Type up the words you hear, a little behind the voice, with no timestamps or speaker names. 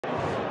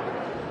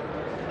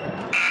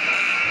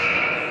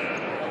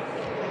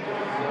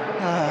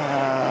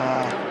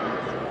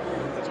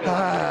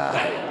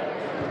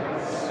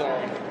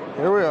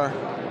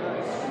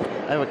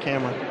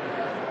camera.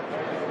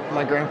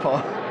 My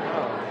grandpa. Oh.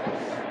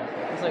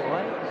 I was like,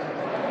 what?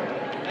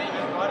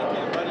 Body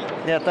cam, buddy.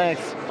 Yeah,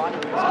 thanks. It's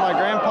my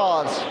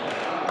grandpa's.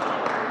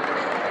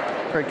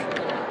 Frick.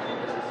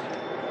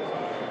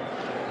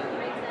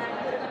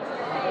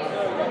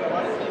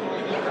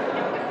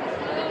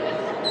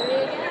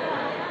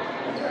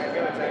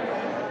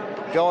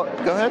 Go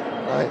ahead.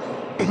 All right.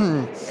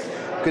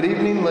 Good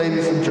evening,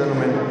 ladies and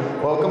gentlemen.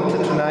 Welcome to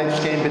tonight's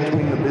game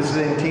between the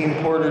visiting team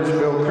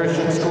Porterville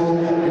Christian School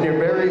and your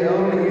very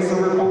own East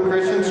Liverpool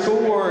Christian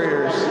School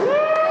Warriors.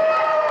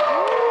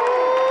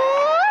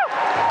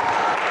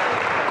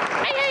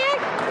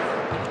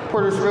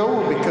 Porterville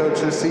will be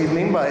coached this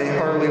evening by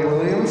Harley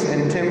Williams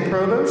and Tim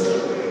Protos.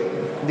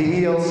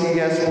 The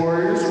ELCS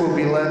Warriors will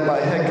be led by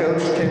head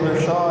coach Taylor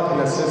Shaw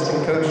and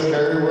assistant coach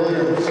Jerry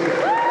Williams.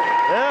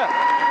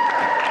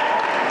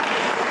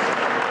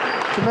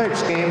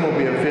 Tonight's game will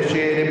be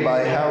officiated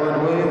by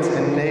Howard Williams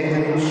and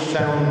Nathan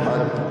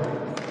Schoenhut.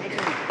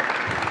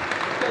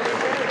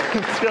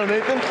 Let's go,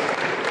 Nathan.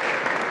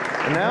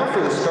 And now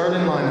for the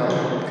starting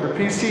lineup. For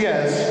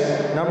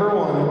PCS, number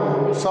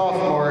 1,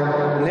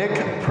 sophomore Nick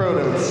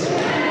Protos.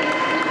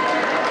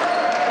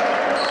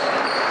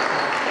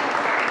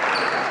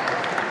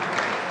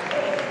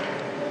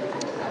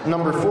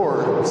 Number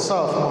 4,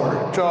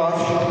 sophomore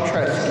Josh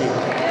Tresky.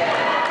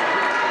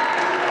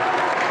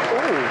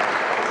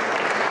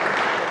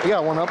 You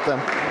got one up then.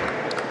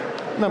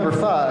 Number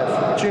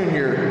 5,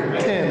 junior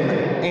Tim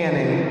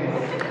Anning.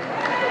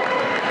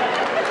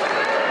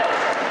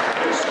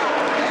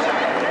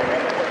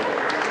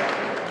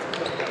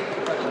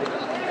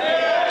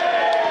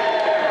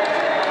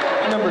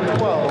 Number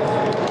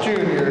 12,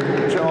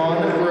 junior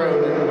John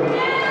Roden.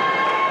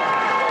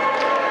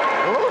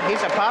 Oh,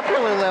 he's a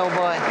popular little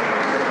boy.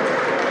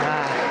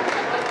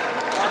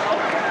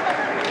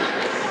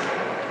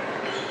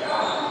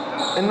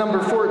 And number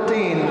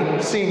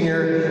 14,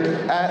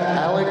 senior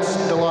Alex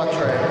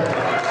Delatre.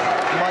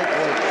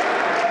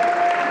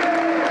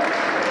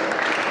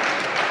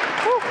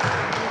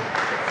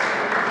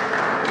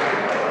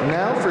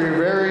 Now for your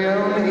very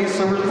own East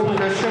Liverpool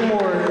Christian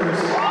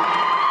Warriors.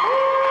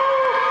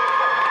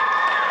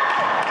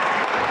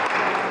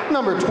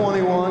 Number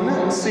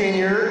 21,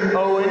 senior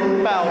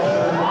Owen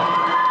Bowser.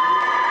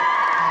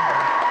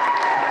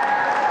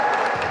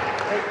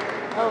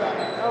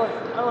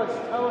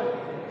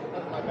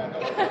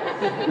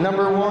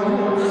 Number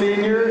 1,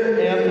 senior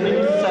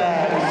Anthony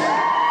Sachs.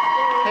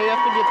 Hey, you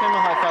have to give him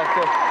a high five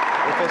too.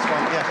 With this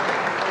one, yeah.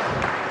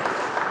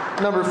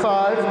 Number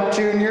 5,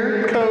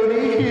 junior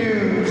Cody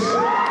Hughes.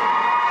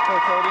 Go,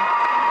 Cody.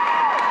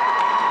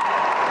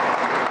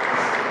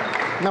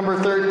 Number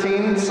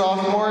 13,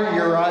 sophomore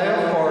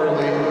Uriah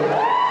Farley.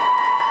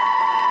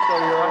 Go,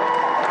 Uriah.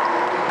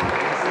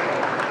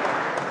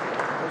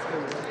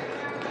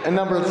 And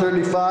number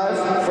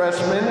 35,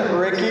 freshman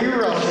Ricky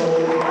Russell.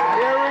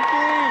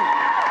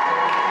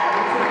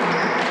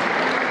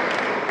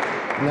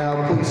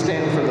 Now please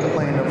stand for the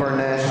playing of our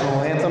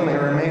national anthem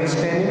and remain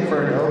standing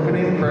for an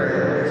opening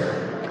prayer.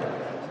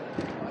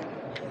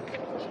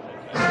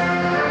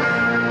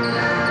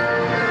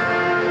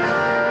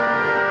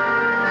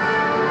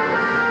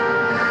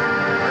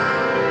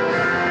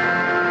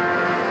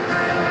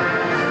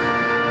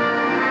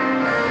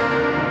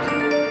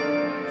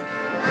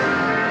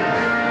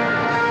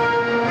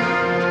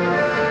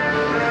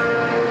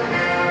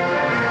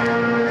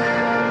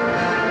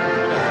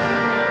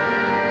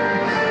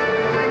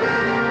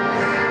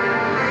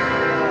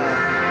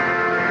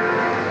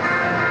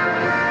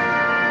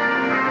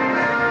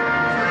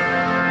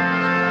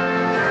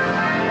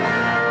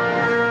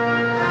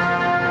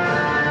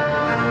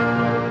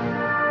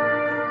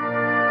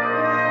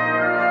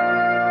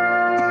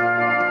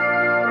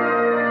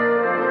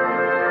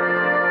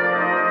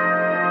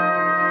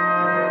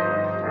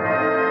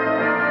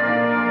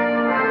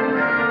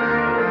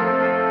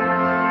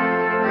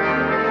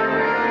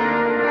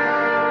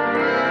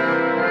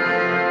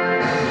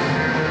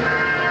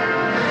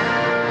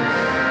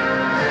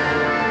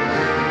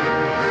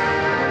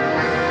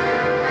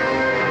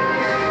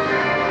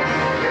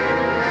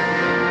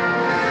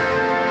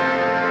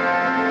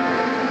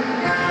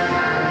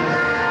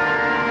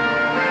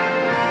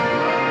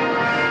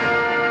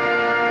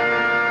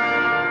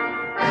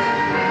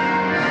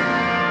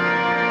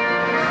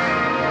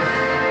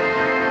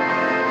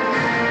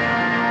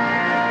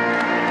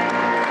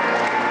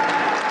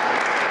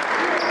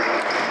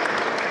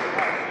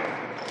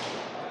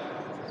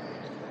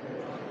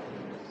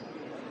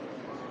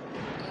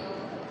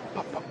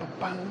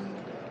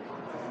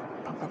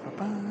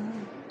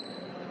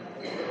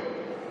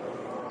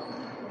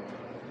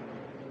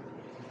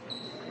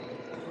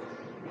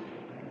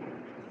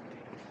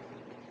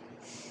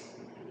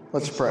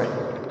 Let's pray.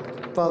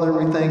 Father,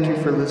 we thank you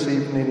for this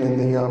evening and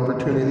the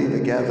opportunity to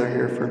gather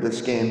here for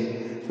this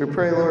game. We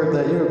pray, Lord,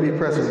 that you would be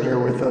present here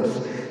with us,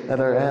 that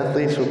our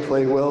athletes would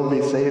play well,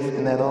 be safe,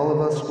 and that all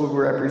of us would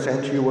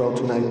represent you well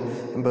tonight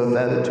in both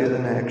attitude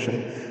and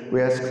action.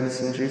 We ask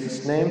this in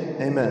Jesus' name.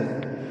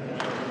 Amen.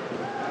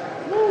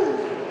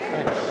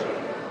 Thanks.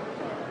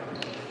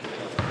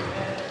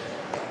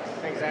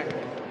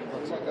 Exactly.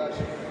 Oh my gosh.